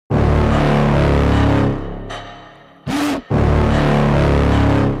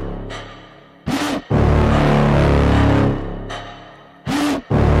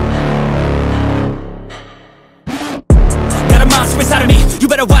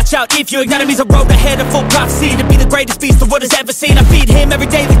watch out if you ignite him. He's a road ahead of full prophecy, to be the greatest beast the world has ever seen. I feed him every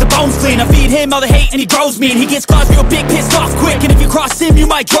day like the bones clean. I feed him all the hate and he grows me, and he gets claws real big, pissed off quick. And if you cross him, you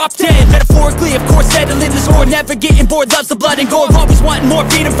might drop dead. Metaphorically, of course, settling the score, never getting bored, loves the blood and gore, always wanting more,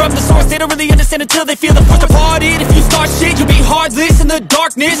 freedom from the source. They don't really understand until they feel the force departed. If you start shit, you'll be heartless in the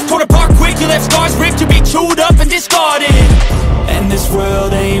darkness, torn apart quick, you'll have scars ripped, you'll be chewed up and discarded. And this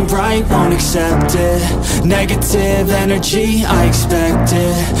world ain't right, won't accept it. Negative energy, I expect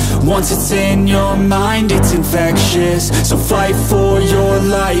it. Once it's in your mind, it's infectious. So fight for your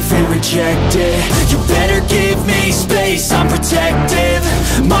life and reject it. You better give me space, I'm protective.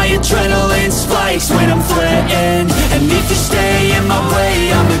 My adrenaline spikes when I'm threatened. And if you stay in my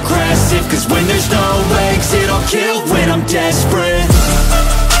way, I'm aggressive. Cause when there's no exit, I'll kill when I'm desperate.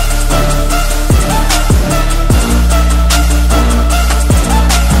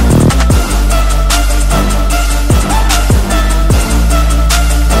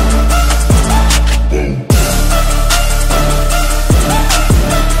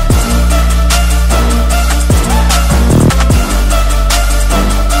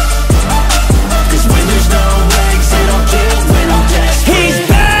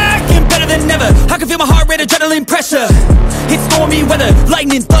 Adrenaline pressure, it's stormy weather,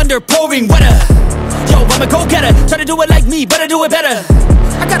 lightning, thunder, pouring weather. Yo, I'm a go-getter, try to do it like me, but I do it better.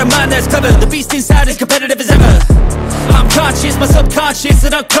 I got a mind that's clever, the beast inside is competitive as ever. I'm conscious, my subconscious,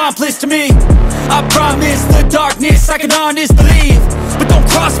 an accomplice to me. I promise the darkness, I can honest believe. But don't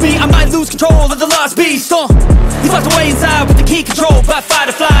cross me, I might lose control of the lost beast. He's locked away inside with the key controlled by fight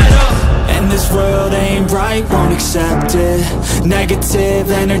or flight. And this world ain't right, won't accept it. Negative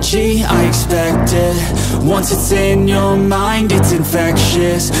energy, I expect it. Once it's in your mind, it's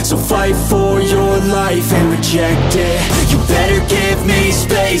infectious. So fight for your life and reject it. You better give me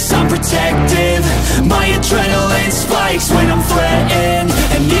space, I'm protective. My adrenaline spikes when I'm threatened.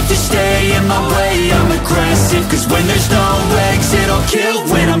 And if you stay in my way, I'm aggressive. Cause when there's no exit, I'll kill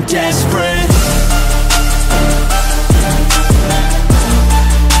when I'm desperate.